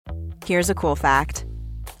Here's a cool fact.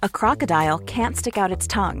 A crocodile can't stick out its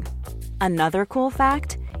tongue. Another cool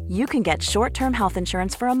fact, you can get short-term health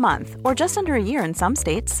insurance for a month or just under a year in some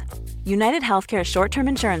states. United Healthcare short-term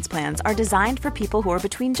insurance plans are designed for people who are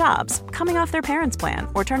between jobs, coming off their parents' plan,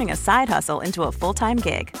 or turning a side hustle into a full-time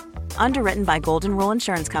gig. Underwritten by Golden Rule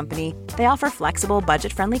Insurance Company, they offer flexible,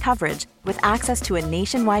 budget-friendly coverage with access to a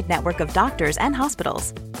nationwide network of doctors and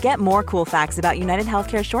hospitals. Get more cool facts about United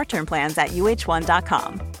Healthcare short-term plans at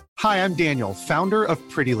uh1.com. Hi, I'm Daniel, founder of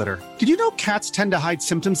Pretty Litter. Did you know cats tend to hide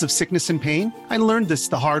symptoms of sickness and pain? I learned this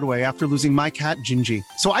the hard way after losing my cat, Gingy.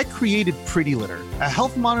 So I created Pretty Litter, a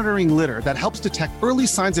health monitoring litter that helps detect early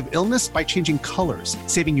signs of illness by changing colors,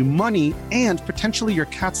 saving you money and potentially your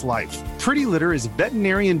cat's life. Pretty Litter is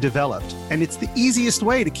veterinarian developed, and it's the easiest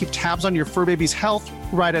way to keep tabs on your fur baby's health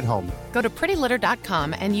right at home. Go to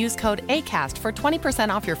prettylitter.com and use code ACAST for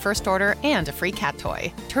 20% off your first order and a free cat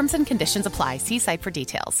toy. Terms and conditions apply. See site for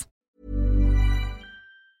details.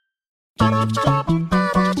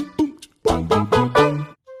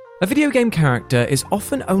 A video game character is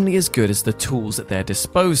often only as good as the tools at their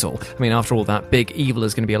disposal. I mean, after all, that big evil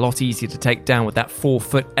is going to be a lot easier to take down with that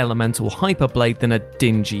 4-foot elemental hyperblade than a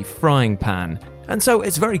dingy frying pan. And so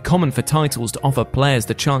it's very common for titles to offer players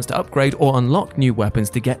the chance to upgrade or unlock new weapons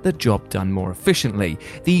to get the job done more efficiently.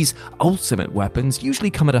 These ultimate weapons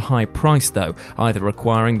usually come at a high price though, either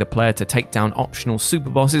requiring the player to take down optional super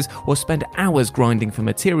bosses or spend hours grinding for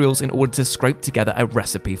materials in order to scrape together a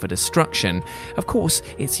recipe for destruction. Of course,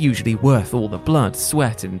 it's usually worth all the blood,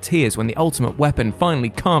 sweat and tears when the ultimate weapon finally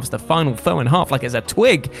carves the final foe in half like it's a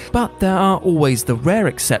twig, but there are always the rare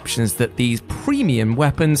exceptions that these premium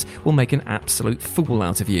weapons will make an absolute fool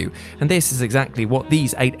out of you. And this is exactly what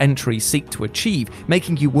these 8 entries seek to achieve,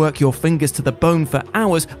 making you work your fingers to the bone for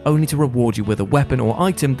hours only to reward you with a weapon or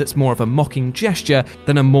item that's more of a mocking gesture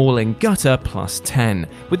than a mauling gutter plus 10.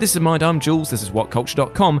 With this in mind, I'm Jules, this is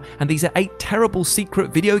WhatCulture.com, and these are 8 terrible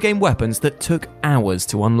secret video game weapons that took hours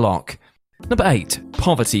to unlock. Number 8.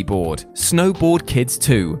 Poverty Board. Snowboard Kids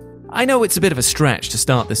 2. I know it's a bit of a stretch to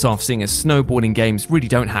start this off, seeing as snowboarding games really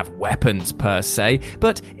don't have weapons per se,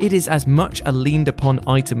 but it is as much a leaned upon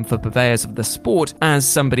item for purveyors of the sport as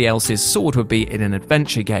somebody else's sword would be in an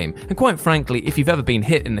adventure game. And quite frankly, if you've ever been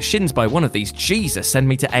hit in the shins by one of these, Jesus, send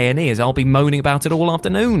me to A&E as I'll be moaning about it all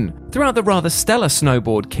afternoon. Throughout the rather stellar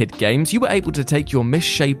Snowboard Kid games, you were able to take your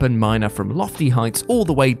misshapen miner from lofty heights all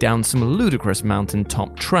the way down some ludicrous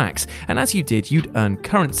mountaintop tracks, and as you did, you'd earn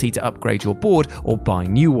currency to upgrade your board or buy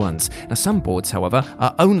new ones. Now, some boards, however,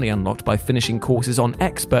 are only unlocked by finishing courses on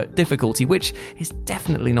expert difficulty, which is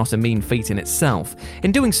definitely not a mean feat in itself.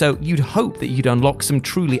 In doing so, you'd hope that you'd unlock some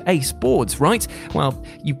truly ace boards, right? Well,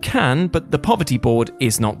 you can, but the poverty board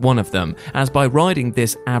is not one of them, as by riding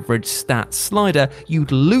this average stat slider,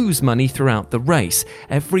 you'd lose money throughout the race.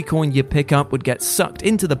 Every coin you pick up would get sucked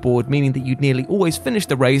into the board, meaning that you'd nearly always finish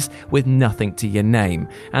the race with nothing to your name.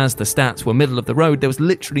 As the stats were middle of the road, there was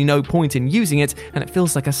literally no point in using it, and it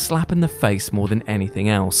feels like a slap in the face more than anything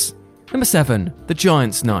else. Number 7. The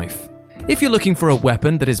Giant's Knife. If you're looking for a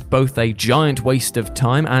weapon that is both a giant waste of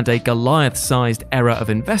time and a Goliath-sized error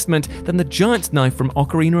of investment, then the Giant's Knife from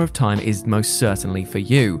Ocarina of Time is most certainly for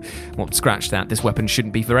you. Well, scratch that, this weapon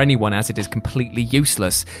shouldn't be for anyone as it is completely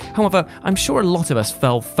useless. However, I'm sure a lot of us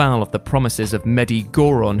fell foul of the promises of Medi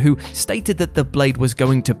Goron, who stated that the blade was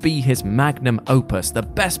going to be his magnum opus, the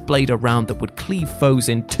best blade around that would cleave foes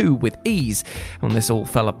in two with ease. And this all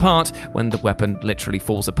fell apart when the weapon literally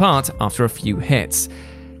falls apart after a few hits.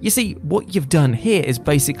 You see, what you've done here is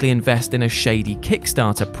basically invest in a shady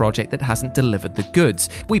Kickstarter project that hasn't delivered the goods.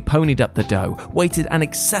 We ponied up the dough, waited an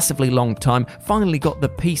excessively long time, finally got the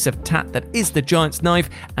piece of tat that is the Giant's Knife,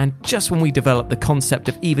 and just when we developed the concept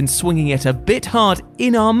of even swinging it a bit hard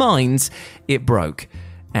in our minds, it broke.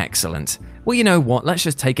 Excellent. Well, you know what, let's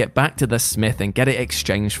just take it back to the smith and get it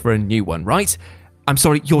exchanged for a new one, right? I'm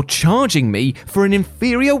sorry, you're charging me for an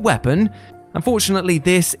inferior weapon? Unfortunately,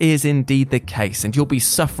 this is indeed the case, and you'll be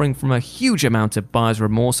suffering from a huge amount of buyer's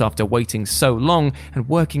remorse after waiting so long and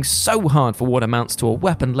working so hard for what amounts to a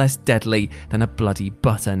weapon less deadly than a bloody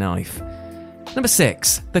butter knife. Number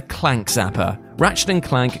 6. The Clank Zapper. Ratchet &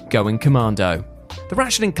 Clank Going Commando. The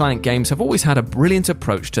Ratchet & Clank games have always had a brilliant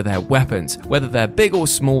approach to their weapons. Whether they're big or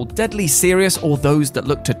small, deadly serious, or those that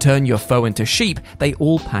look to turn your foe into sheep, they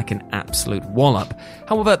all pack an absolute wallop.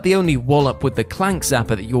 However, the only wallop with the Clank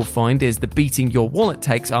Zapper that you'll find is the beating your wallet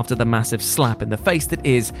takes after the massive slap in the face that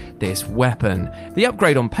is this weapon. The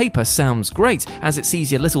upgrade on paper sounds great, as it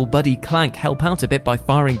sees your little buddy Clank help out a bit by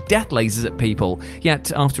firing death lasers at people.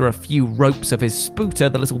 Yet, after a few ropes of his spooter,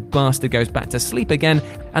 the little bastard goes back to sleep again,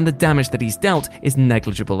 and the damage that he's dealt is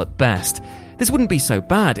negligible at best. This wouldn't be so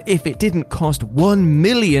bad if it didn't cost 1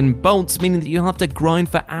 million bolts, meaning that you'll have to grind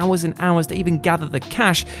for hours and hours to even gather the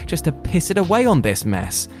cash just to piss it away on this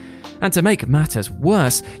mess. And to make matters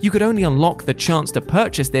worse, you could only unlock the chance to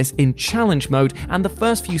purchase this in challenge mode, and the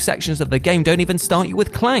first few sections of the game don't even start you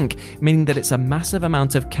with Clank, meaning that it's a massive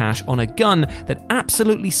amount of cash on a gun that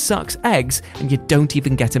absolutely sucks eggs and you don't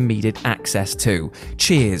even get immediate access to.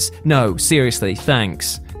 Cheers. No, seriously,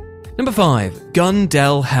 thanks. Number 5. Gun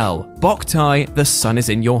Del Hell. Boktai, the sun is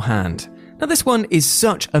in your hand. Now this one is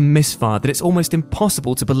such a misfire that it's almost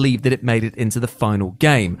impossible to believe that it made it into the final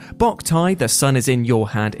game. Boktai, The Sun is in Your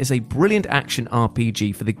Hand is a brilliant action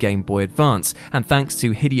RPG for the Game Boy Advance, and thanks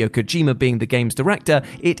to Hideo Kojima being the game's director,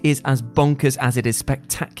 it is as bonkers as it is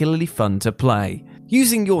spectacularly fun to play.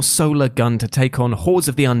 Using your solar gun to take on hordes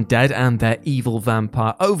of the undead and their evil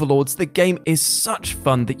vampire overlords, the game is such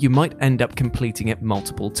fun that you might end up completing it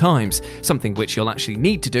multiple times, something which you'll actually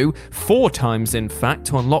need to do 4 times in fact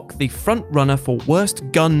to unlock the front runner for worst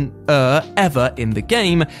gun ever in the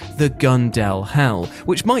game, the Gun Del Hell,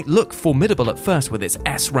 which might look formidable at first with its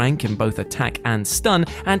S rank in both attack and stun,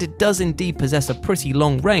 and it does indeed possess a pretty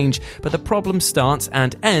long range, but the problem starts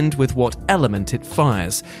and ends with what element it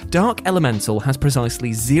fires. Dark Elemental has precisely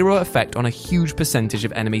 0 effect on a huge percentage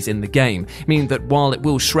of enemies in the game, meaning that while it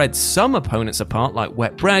will shred some opponents apart like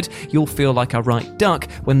wet bread, you'll feel like a right duck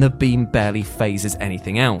when the beam barely phases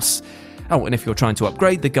anything else. Oh, and if you're trying to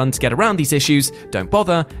upgrade the gun to get around these issues, don't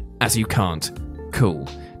bother, as you can't. Cool.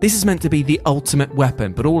 This is meant to be the ultimate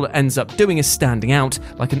weapon, but all it ends up doing is standing out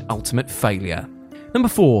like an ultimate failure. Number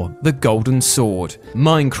 4. The Golden Sword.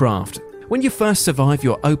 Minecraft. When you first survive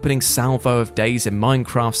your opening salvo of days in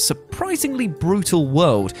Minecraft's surprisingly brutal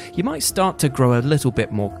world, you might start to grow a little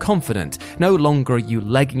bit more confident. No longer are you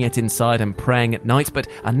legging it inside and praying at night, but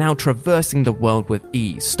are now traversing the world with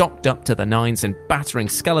ease, stocked up to the nines and battering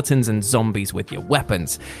skeletons and zombies with your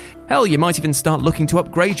weapons. Hell, you might even start looking to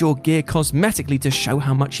upgrade your gear cosmetically to show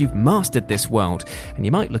how much you've mastered this world. And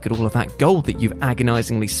you might look at all of that gold that you've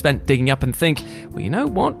agonizingly spent digging up and think, well, you know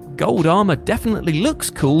what? Gold armor definitely looks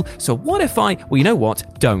cool, so what if well, you know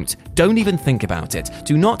what? Don't even think about it.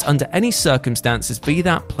 Do not, under any circumstances, be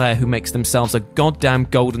that player who makes themselves a goddamn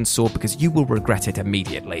golden sword, because you will regret it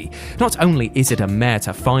immediately. Not only is it a mare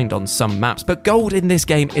to find on some maps, but gold in this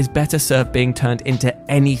game is better served being turned into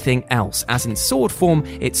anything else, as in sword form,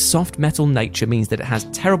 its soft metal nature means that it has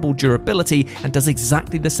terrible durability and does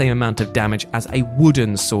exactly the same amount of damage as a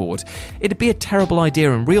wooden sword. It'd be a terrible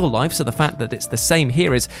idea in real life, so the fact that it's the same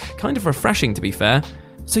here is kind of refreshing, to be fair.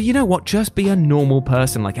 So you know what, just be a normal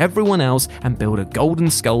person like everyone else and build a golden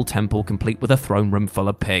skull temple complete with a throne room full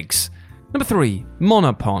of pigs. Number 3.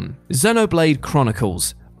 Monopon. Xenoblade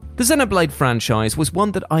Chronicles. The Xenoblade franchise was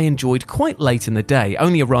one that I enjoyed quite late in the day,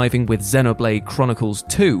 only arriving with Xenoblade Chronicles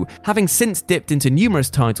 2. Having since dipped into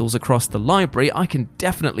numerous titles across the library, I can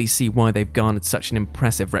definitely see why they've garnered such an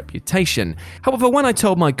impressive reputation. However, when I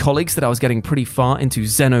told my colleagues that I was getting pretty far into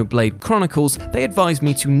Xenoblade Chronicles, they advised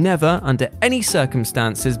me to never, under any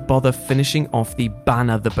circumstances, bother finishing off the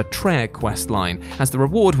Banner the Betrayer questline, as the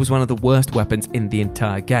reward was one of the worst weapons in the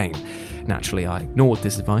entire game. Naturally, I ignored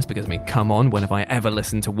this advice because, come on, when have I ever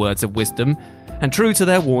listened to words of wisdom? And true to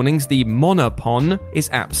their warnings, the Monopon is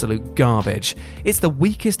absolute garbage. It's the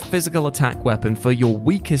weakest physical attack weapon for your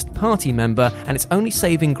weakest party member, and its only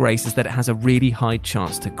saving grace is that it has a really high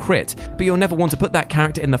chance to crit. But you'll never want to put that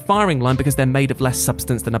character in the firing line because they're made of less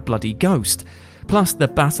substance than a bloody ghost. Plus, the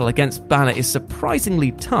battle against Banner is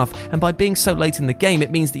surprisingly tough, and by being so late in the game, it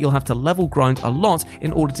means that you'll have to level grind a lot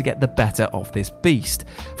in order to get the better of this beast.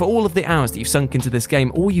 For all of the hours that you've sunk into this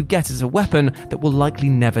game, all you get is a weapon that will likely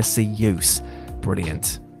never see use.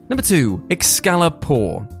 Brilliant. Number 2.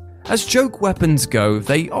 Excalibur. As joke weapons go,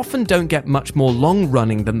 they often don't get much more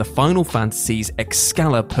long-running than the Final Fantasy's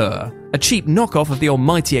Excalibur, a cheap knockoff of the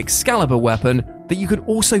almighty Excalibur weapon that you could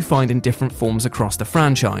also find in different forms across the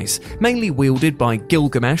franchise. Mainly wielded by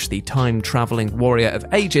Gilgamesh, the time-traveling warrior of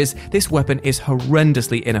ages, this weapon is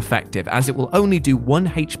horrendously ineffective, as it will only do 1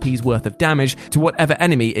 HP's worth of damage to whatever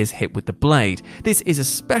enemy is hit with the blade. This is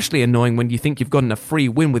especially annoying when you think you've gotten a free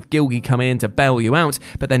win with Gilgy coming in to bail you out,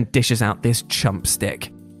 but then dishes out this chump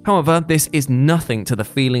stick. However, this is nothing to the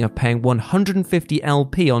feeling of paying 150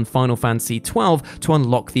 LP on Final Fantasy XII to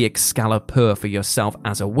unlock the Excalibur for yourself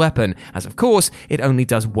as a weapon, as of course, it only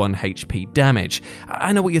does 1 HP damage.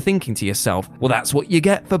 I know what you're thinking to yourself, well that's what you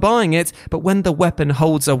get for buying it, but when the weapon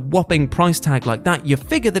holds a whopping price tag like that, you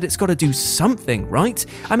figure that it's got to do something, right?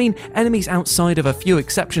 Enemies outside of a few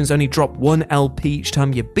exceptions only drop 1 LP each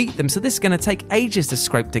time you beat them, so this is going to take ages to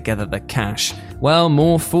scrape together the cash. Well,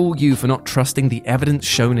 more fool you for not trusting the evidence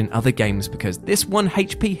shown shown in other games because this 1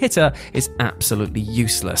 HP hitter is absolutely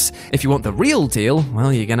useless. If you want the real deal,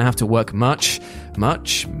 well, you're going to have to work much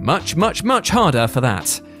harder for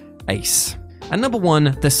that. Ace. And number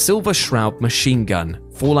 1, the Silver Shroud Machine Gun,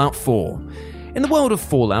 Fallout 4. In the world of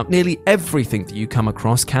Fallout, nearly everything that you come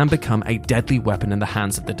across can become a deadly weapon in the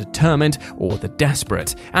hands of the determined or the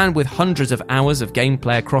desperate. And with hundreds of hours of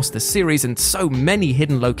gameplay across the series and so many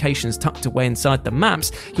hidden locations tucked away inside the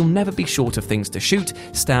maps, you'll never be short of things to shoot,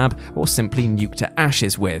 stab, or simply nuke to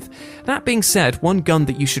ashes with. That being said, one gun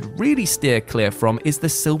that you should really steer clear from is the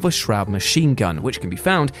Silver Shroud Machine Gun, which can be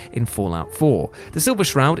found in Fallout 4. The Silver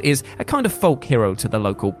Shroud is a kind of folk hero to the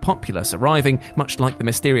local populace, arriving, much like the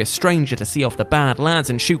mysterious stranger, to see off the bad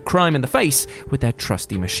lads and shoot crime in the face with their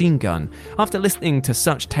trusty machine gun. After listening to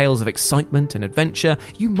such tales of excitement and adventure,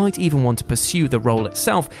 you might even want to pursue the role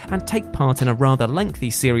itself and take part in a rather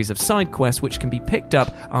lengthy series of side quests which can be picked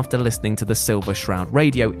up after listening to the Silver Shroud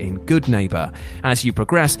radio in Good Neighbor. As you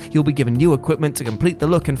progress, you'll be given new equipment to complete the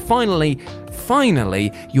look, and finally,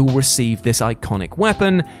 you'll receive this iconic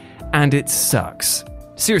weapon, and it sucks.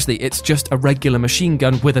 Seriously, it's just a regular machine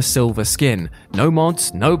gun with a silver skin. No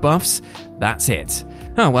mods, no buffs, that's it.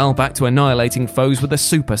 Oh well, back to annihilating foes with a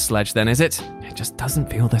super sledge then, is it? It just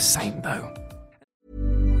doesn't feel the same though.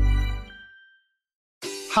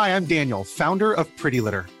 Hi, I'm Daniel, founder of Pretty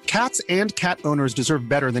Litter. Cats and cat owners deserve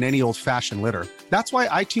better than any old-fashioned litter. That's why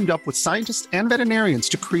I teamed up with scientists and veterinarians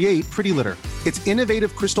to create Pretty Litter. Its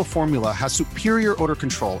innovative crystal formula has superior odor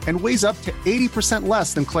control and weighs up to 80%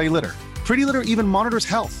 less than clay litter. Pretty Litter even monitors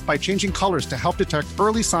health by changing colors to help detect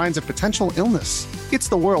early signs of potential illness. It's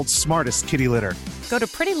the world's smartest kitty litter. Go to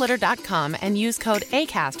prettylitter.com and use code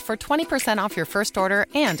ACAST for 20% off your first order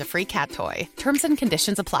and a free cat toy. Terms and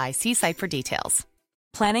conditions apply. See site for details.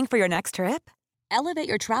 Planning for your next trip? Elevate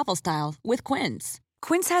your travel style with Quince.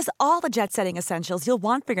 Quince has all the jet-setting essentials you'll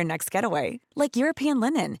want for your next getaway, like European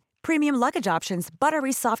linen, premium luggage options,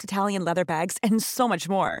 buttery soft Italian leather bags, and so much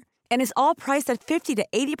more. And is all priced at 50 to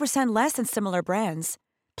 80% less than similar brands.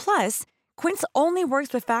 Plus, Quince only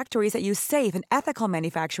works with factories that use safe and ethical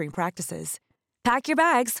manufacturing practices. Pack your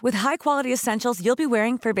bags with high-quality essentials you'll be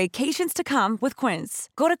wearing for vacations to come with Quince.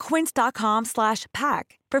 Go to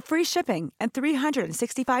quince.com/pack for free shipping and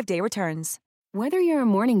 365-day returns. Whether you're a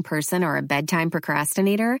morning person or a bedtime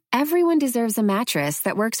procrastinator, everyone deserves a mattress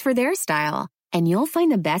that works for their style. And you'll find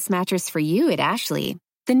the best mattress for you at Ashley.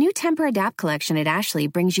 The new Temper-Adapt collection at Ashley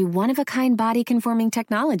brings you one-of-a-kind body-conforming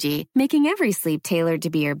technology, making every sleep tailored to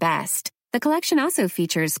be your best. The collection also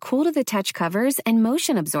features cool-to-the-touch covers and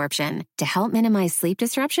motion absorption to help minimize sleep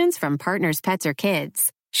disruptions from partners, pets, or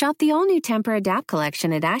kids. Shop the all-new Temper-Adapt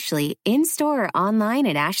collection at Ashley, in-store or online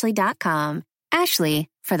at ashley.com. Ashley,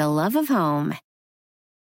 for the love of home.